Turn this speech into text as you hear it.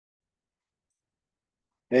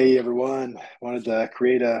Hey everyone, wanted to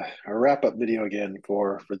create a wrap-up video again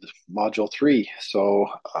for the module 3.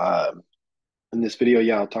 In this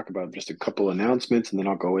video, I'll talk about just a couple announcements and then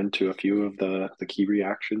I'll go into a few of the key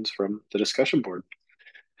reactions from the discussion board.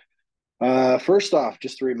 First off,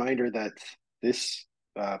 just a reminder that this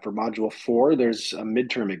for module 4, there's a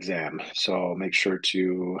midterm exam. So make sure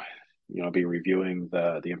to be reviewing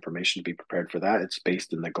the information to be prepared for that. It's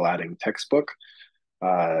based in the Gladding textbook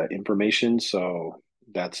information. So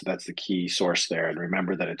that's the key source there. And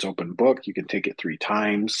remember that it's open book. You can take it 3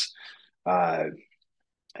 times. Uh,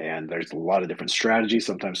 and there's a lot of different strategies.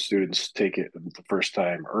 Sometimes students take it the first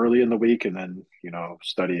time early in the week and then,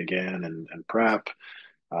 study again and prep.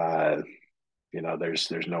 Uh,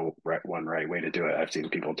 there's no one right way to do it. I've seen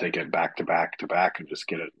people take it back to back to back and just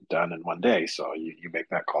get it done in one day. So you make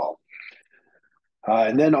that call.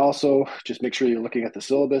 And then also just make sure you're looking at the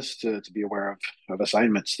syllabus to be aware of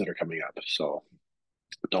assignments that are coming up. So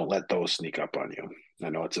don't let those sneak up on you. I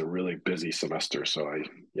know it's a really busy semester, so I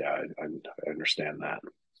understand that.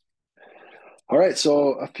 All right,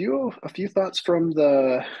 so a few thoughts from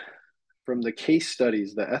the case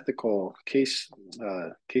studies, the ethical cases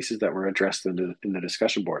that were addressed in the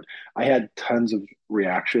discussion board. I had tons of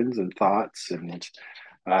reactions and thoughts and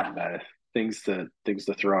uh, things to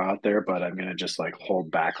throw out there, but I'm gonna just like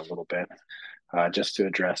hold back a little bit just to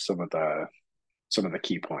address some of the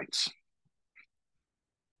key points.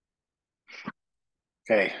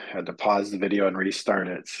 Okay, I had to pause the video and restart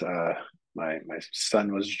it. My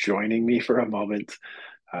son was joining me for a moment,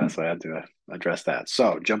 so I had to address that.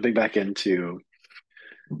 So jumping back into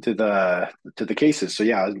to the cases. So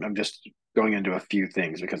I'm just going into a few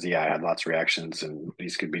things because I had lots of reactions, and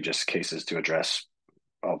these could be just cases to address,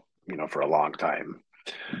 for a long time.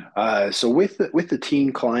 So with the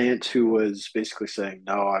teen client who was basically saying,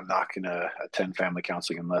 no, I'm not going to attend family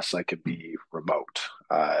counseling unless I could be remote.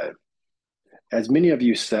 As many of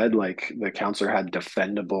you said, like the counselor had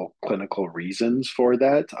defendable clinical reasons for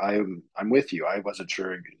that. I'm with you. I wasn't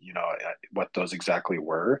sure, what those exactly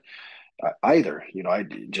were either. I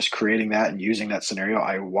just creating that and using that scenario.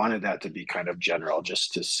 I wanted that to be kind of general,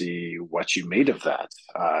 just to see what you made of that,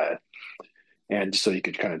 and so you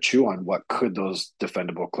could kind of chew on what could those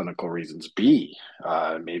defendable clinical reasons be.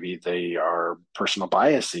 Maybe they are personal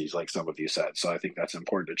biases, like some of you said. So I think that's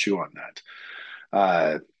important to chew on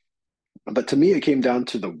that. But to me, it came down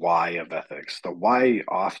to the why of ethics. The why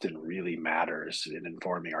often really matters in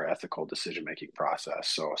informing our ethical decision-making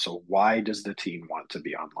process. So why does the teen want to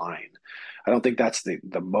be online? I don't think that's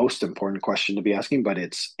the most important question to be asking, but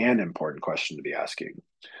it's an important question to be asking.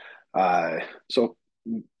 So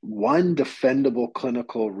one defendable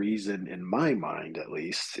clinical reason in my mind, at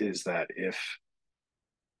least, is that if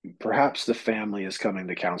perhaps the family is coming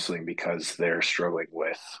to counseling because they're struggling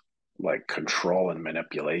with like control and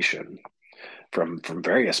manipulation from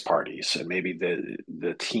various parties, and maybe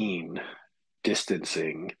the teen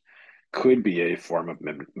distancing could be a form of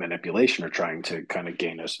manipulation or trying to kind of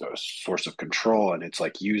gain a source of control, and it's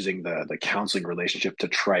like using the counseling relationship to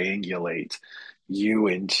triangulate you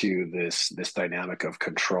into this dynamic of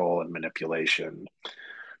control and manipulation.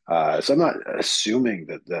 So I'm not assuming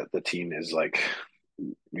that the teen is like,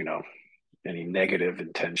 you know any negative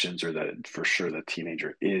intentions or that for sure the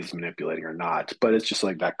teenager is manipulating or not, but it's just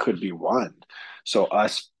like that could be one. So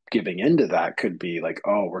us giving into that could be like,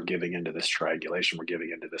 oh, we're giving into this triangulation, we're giving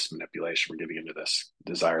into this manipulation, we're giving into this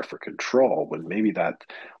desire for control, when maybe that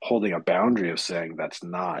holding a boundary of saying that's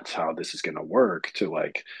not how this is going to work, to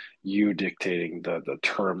like you dictating the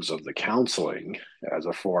terms of the counseling as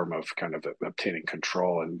a form of kind of obtaining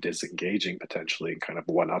control and disengaging potentially and kind of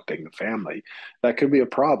one-upping the family, that could be a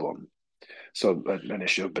problem. So an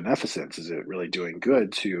issue of beneficence, is it really doing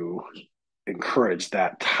good to encourage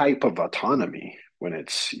that type of autonomy when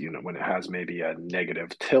when it has maybe a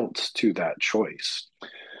negative tilt to that choice?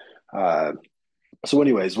 Uh, so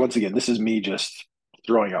anyways, once again, this is me just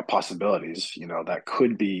throwing out possibilities, that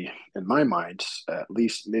could be, in my mind, at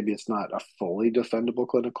least maybe it's not a fully defendable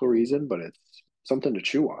clinical reason, but it's something to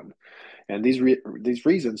chew on. And these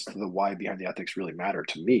reasons to the why behind the ethics really matter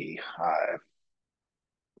to me.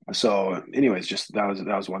 So anyways, just that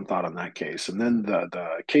was one thought on that case. And then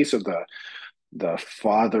the case of the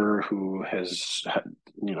father who has had,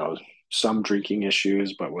 some drinking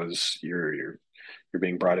issues, but was you're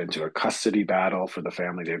being brought into a custody battle for the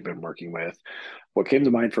family they've been working with. What came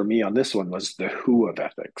to mind for me on this one was the who of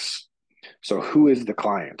ethics. So who is the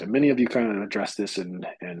client? And many of you kind of addressed this and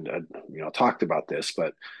talked about this,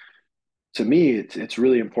 but to me, it's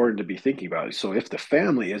really important to be thinking about it. So if the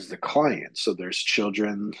family is the client, so there's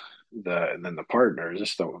children, and then the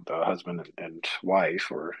partners, the husband and wife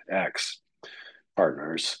or ex,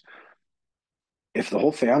 partners, if the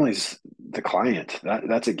whole family's the client,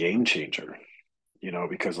 that's a game changer,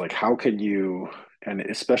 because like how can you, and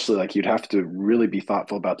especially like you'd have to really be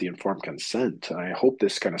thoughtful about the informed consent. And I hope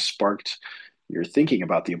this kind of sparked your thinking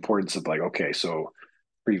about the importance of like, okay, so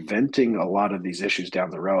preventing a lot of these issues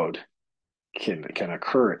down the road can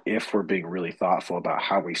occur if we're being really thoughtful about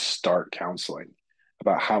how we start counseling,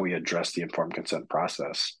 about how we address the informed consent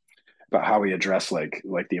process, about how we address like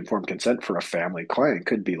the informed consent for a family client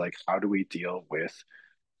could be like how do we deal with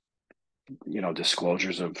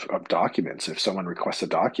disclosures of documents. If someone requests a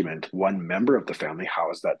document, one member of the family,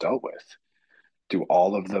 how is that dealt with? Do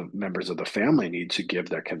all of the members of the family need to give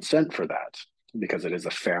their consent for that? Because it is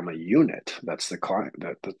a family unit. That's the client.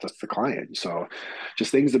 That's the client. So,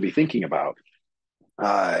 just things to be thinking about.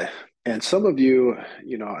 Uh, and some of you,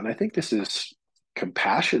 and I think this is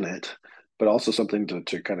compassionate, but also something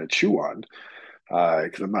to kind of chew on.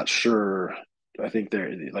 Because I'm not sure. I think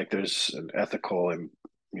there's an ethical and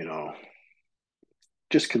you know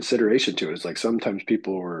just consideration to it. Is like sometimes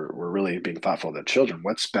people were really being thoughtful of the children.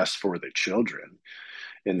 What's best for the children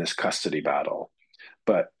in this custody battle?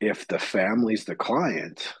 But if the family's the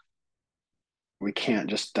client, we can't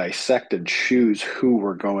just dissect and choose who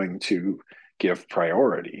we're going to give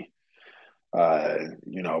priority.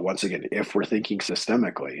 Once again, if we're thinking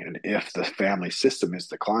systemically and if the family system is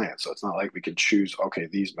the client, so it's not like we can choose, okay,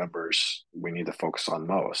 these members we need to focus on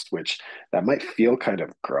most, which that might feel kind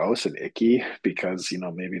of gross and icky because,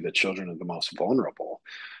 maybe the children are the most vulnerable.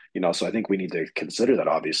 So I think we need to consider that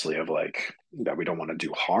obviously of like that we don't want to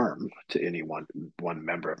do harm to any one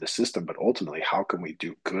member of the system, but ultimately, how can we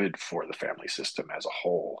do good for the family system as a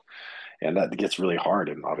whole? And that gets really hard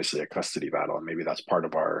in obviously a custody battle. And maybe that's part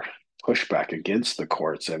of our pushback against the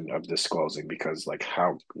courts and of disclosing because like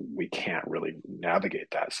how we can't really navigate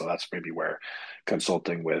that. So that's maybe where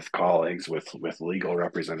consulting with colleagues with legal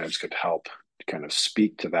representatives could help kind of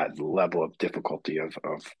speak to that level of difficulty of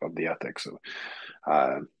the ethics.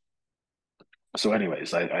 Uh, so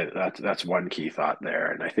anyways, that's one key thought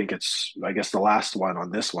there. And I guess the last one on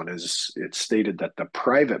this one is it's stated that the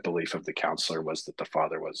private belief of the counselor was that the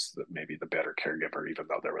father was maybe the better caregiver, even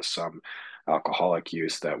though there was some alcoholic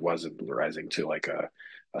use that wasn't rising to like a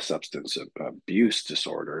substance abuse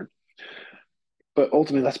disorder. But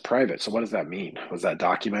ultimately, that's private. So what does that mean? Was that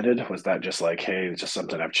documented? Was that just like, hey, it's just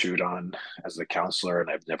something I've chewed on as a counselor and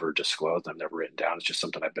I've never disclosed, I've never written down. It's just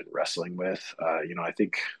something I've been wrestling with.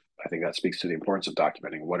 I think that speaks to the importance of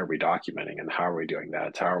documenting. What are we documenting and how are we doing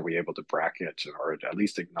that? How are we able to bracket or at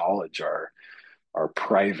least acknowledge our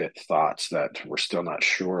private thoughts that we're still not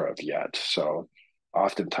sure of yet? So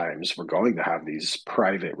oftentimes we're going to have these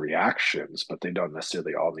private reactions, but they don't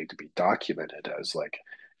necessarily all need to be documented as like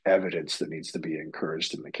evidence that needs to be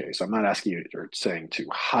encouraged in the case. I'm not asking you or saying to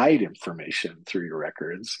hide information through your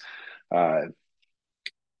records. Uh,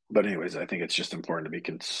 but anyways, I think it's just important to be,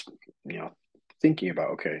 thinking about,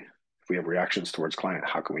 okay, if we have reactions towards client,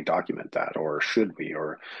 how can we document that? Or should we?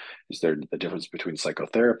 Or is there a difference between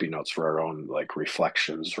psychotherapy notes for our own like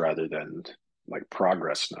reflections rather than like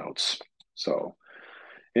progress notes? So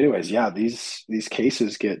anyways, yeah, these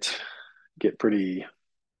cases get pretty,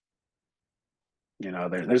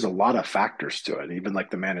 there's a lot of factors to it. Even like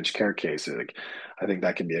the managed care case, like I think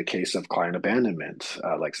that can be a case of client abandonment,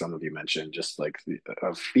 like some of you mentioned, just like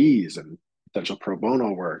of fees and potential pro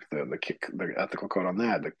bono work, the ethical code on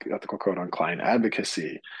that, the ethical code on client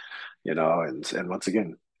advocacy, and once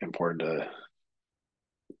again, important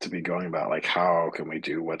to be going about like how can we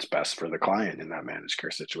do what's best for the client in that managed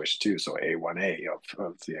care situation too. So A1A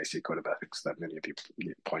of the IC code of ethics that many of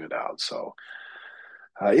you pointed out. So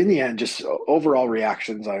in the end, just overall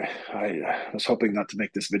reactions. I was hoping not to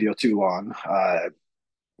make this video too long.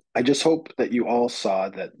 I just hope that you all saw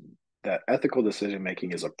that ethical decision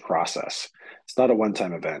making is a process. It's not a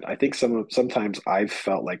one-time event. I think sometimes I've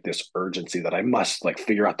felt like this urgency that I must like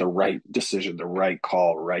figure out the right decision, the right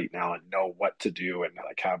call right now, and know what to do, and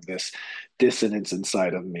like have this dissonance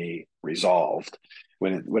inside of me resolved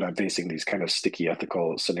when I'm facing these kind of sticky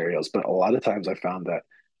ethical scenarios. But a lot of times I found that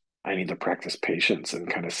I need to practice patience and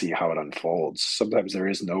kind of see how it unfolds. Sometimes there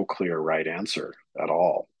is no clear right answer at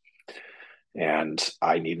all. And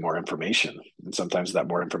I need more information. And sometimes that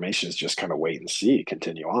more information is just kind of wait and see,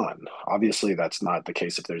 continue on. Obviously, that's not the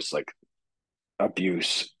case if there's like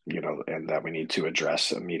abuse, and that we need to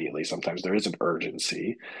address immediately. Sometimes there is an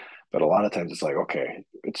urgency, but a lot of times it's like, okay,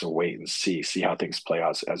 it's a wait and see how things play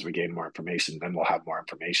out as we gain more information. Then we'll have more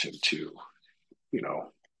information to you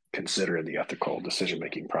know, consider in the ethical decision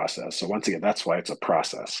making process. So once again, that's why it's a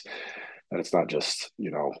process. And it's not just,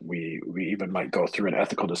 we even might go through an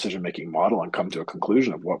ethical decision making model and come to a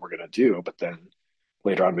conclusion of what we're going to do, but then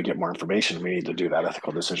later on we get more information, we need to do that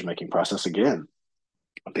ethical decision making process again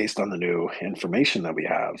based on the new information that we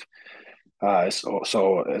have.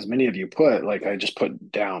 So as many of you put, like I just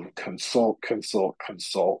put down, consult, consult,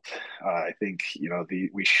 consult. I think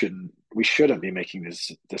we shouldn't be making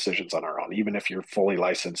these decisions on our own, even if you're fully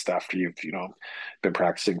licensed after you've been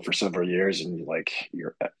practicing for several years and like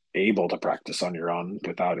you're able to practice on your own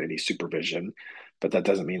without any supervision. But that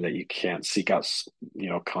doesn't mean that you can't seek out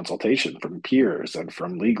consultation from peers and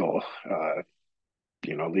from legal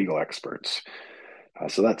experts.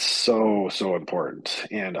 So that's so important.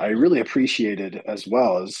 And I really appreciated, as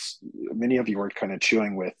well as many of you were kind of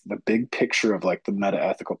chewing with the big picture of like the meta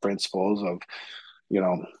ethical principles of, you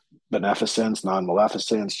know, beneficence, non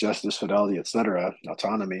maleficence, justice, fidelity, etc.,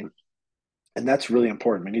 autonomy. And that's really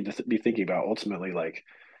important. We need to be thinking about ultimately, like,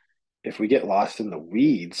 if we get lost in the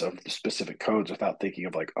weeds of the specific codes without thinking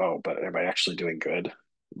of like, oh, but am I actually doing good?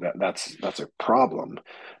 That's a problem.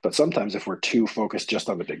 But sometimes if we're too focused just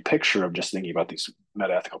on the big picture of just thinking about these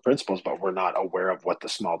meta ethical principles, but we're not aware of what the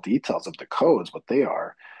small details of the codes, what they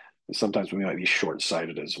are, sometimes we might be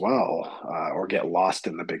short-sighted as well, or get lost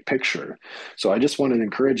in the big picture. So I just wanted to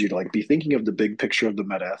encourage you to like be thinking of the big picture of the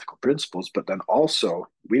meta ethical principles, but then also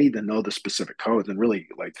we need to know the specific codes and really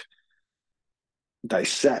like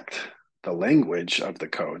dissect the language of the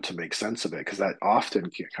code to make sense of it, because that often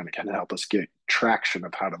can help us get traction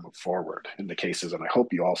of how to move forward in the cases. And I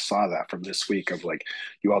hope you all saw that from this week of like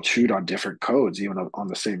you all chewed on different codes even on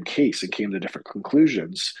the same case and came to different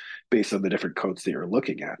conclusions based on the different codes that you're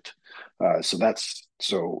looking at.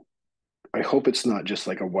 So I hope it's not just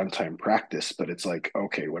like a one-time practice, but it's like,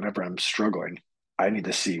 okay, whenever I'm struggling, I need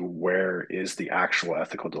to see where is the actual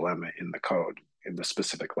ethical dilemma in the code, in the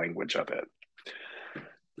specific language of it.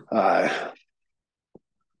 uh,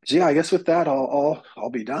 so yeah, I guess with that, I'll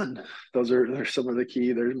be done. There's some of the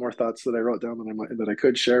key. There's more thoughts that I wrote down that I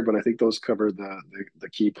could share, but I think those cover the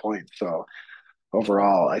key points. So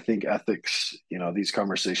overall, I think ethics, these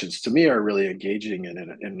conversations to me are really engaging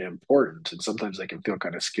and important. And sometimes they can feel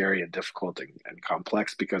kind of scary and difficult and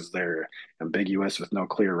complex because they're ambiguous with no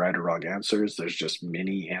clear right or wrong answers. There's just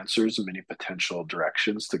many answers and many potential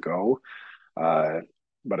directions to go. Uh,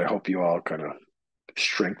 but I hope you all kind of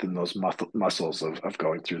strengthen those muscles of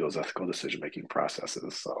going through those ethical decision making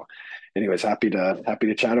processes. So, anyways, happy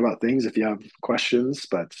to chat about things if you have questions.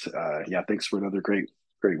 But yeah, thanks for another great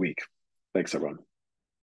week. Thanks, everyone.